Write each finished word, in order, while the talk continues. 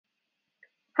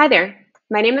Hi there.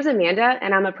 My name is Amanda,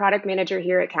 and I'm a product manager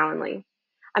here at Calendly.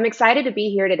 I'm excited to be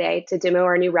here today to demo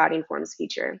our new routing forms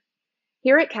feature.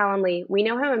 Here at Calendly, we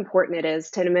know how important it is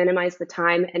to minimize the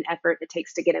time and effort it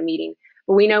takes to get a meeting,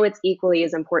 but we know it's equally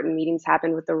as important meetings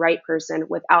happen with the right person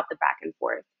without the back and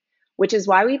forth, which is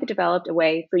why we've developed a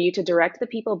way for you to direct the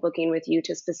people booking with you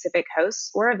to specific hosts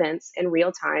or events in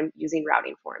real time using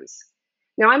routing forms.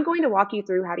 Now, I'm going to walk you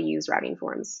through how to use routing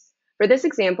forms. For this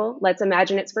example, let's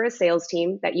imagine it's for a sales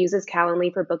team that uses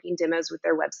Calendly for booking demos with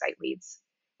their website leads.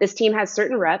 This team has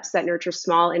certain reps that nurture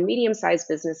small and medium sized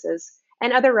businesses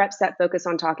and other reps that focus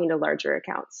on talking to larger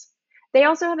accounts. They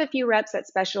also have a few reps that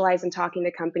specialize in talking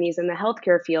to companies in the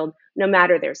healthcare field, no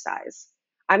matter their size.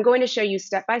 I'm going to show you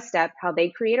step by step how they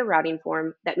create a routing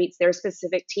form that meets their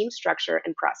specific team structure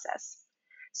and process.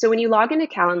 So when you log into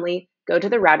Calendly, go to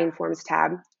the Routing Forms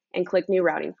tab and click New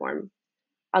Routing Form.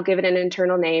 I'll give it an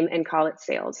internal name and call it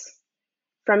Sales.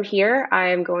 From here, I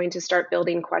am going to start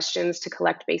building questions to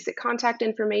collect basic contact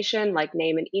information like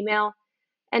name and email,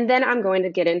 and then I'm going to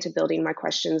get into building my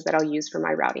questions that I'll use for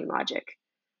my routing logic.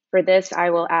 For this,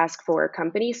 I will ask for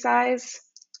company size,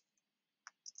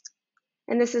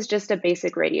 and this is just a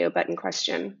basic radio button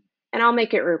question, and I'll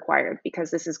make it required because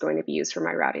this is going to be used for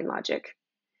my routing logic.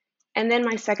 And then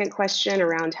my second question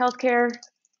around healthcare,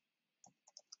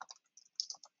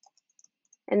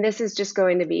 and this is just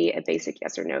going to be a basic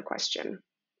yes or no question.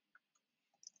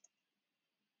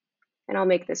 And I'll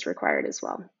make this required as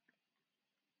well.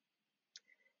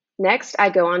 Next, I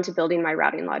go on to building my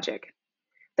routing logic.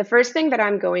 The first thing that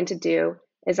I'm going to do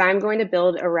is I'm going to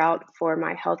build a route for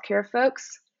my healthcare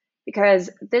folks because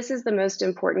this is the most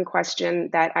important question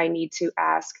that I need to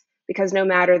ask because no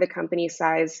matter the company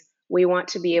size, we want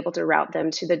to be able to route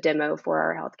them to the demo for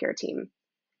our healthcare team.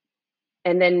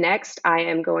 And then next, I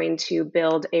am going to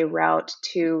build a route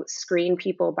to screen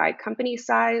people by company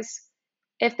size.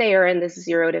 If they are in this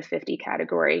 0 to 50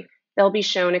 category, they'll be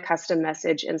shown a custom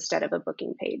message instead of a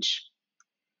booking page.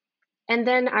 And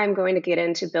then I'm going to get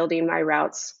into building my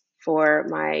routes for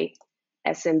my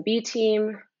SMB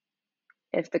team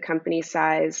if the company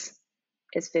size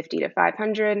is 50 to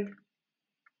 500.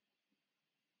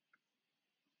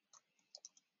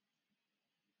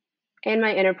 And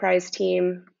my enterprise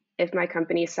team if my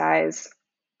company size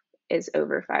is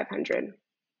over 500.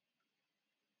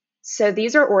 So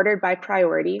these are ordered by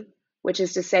priority, which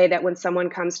is to say that when someone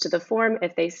comes to the form,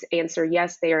 if they answer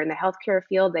yes, they are in the healthcare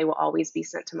field, they will always be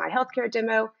sent to my healthcare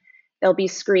demo. They'll be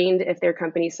screened if their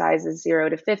company size is 0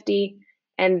 to 50,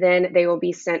 and then they will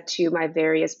be sent to my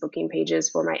various booking pages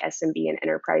for my SMB and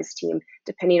enterprise team,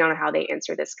 depending on how they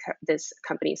answer this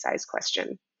company size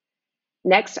question.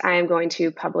 Next, I am going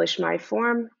to publish my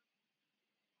form,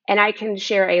 and I can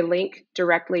share a link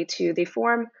directly to the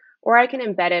form, or I can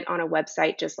embed it on a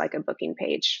website just like a booking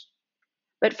page.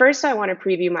 But first, I want to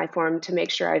preview my form to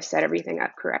make sure I've set everything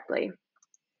up correctly.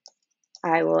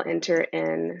 I will enter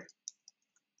in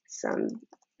some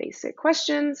basic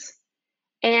questions.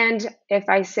 And if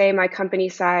I say my company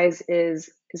size is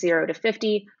 0 to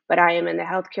 50, but I am in the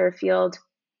healthcare field,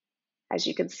 as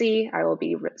you can see, I will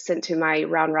be sent to my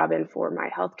round robin for my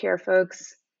healthcare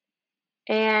folks.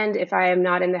 And if I am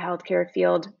not in the healthcare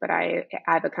field, but I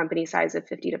have a company size of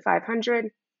 50 to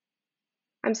 500,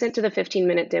 I'm sent to the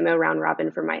 15-minute demo round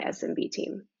robin for my SMB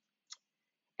team.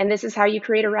 And this is how you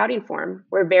create a routing form.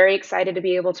 We're very excited to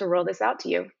be able to roll this out to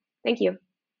you. Thank you.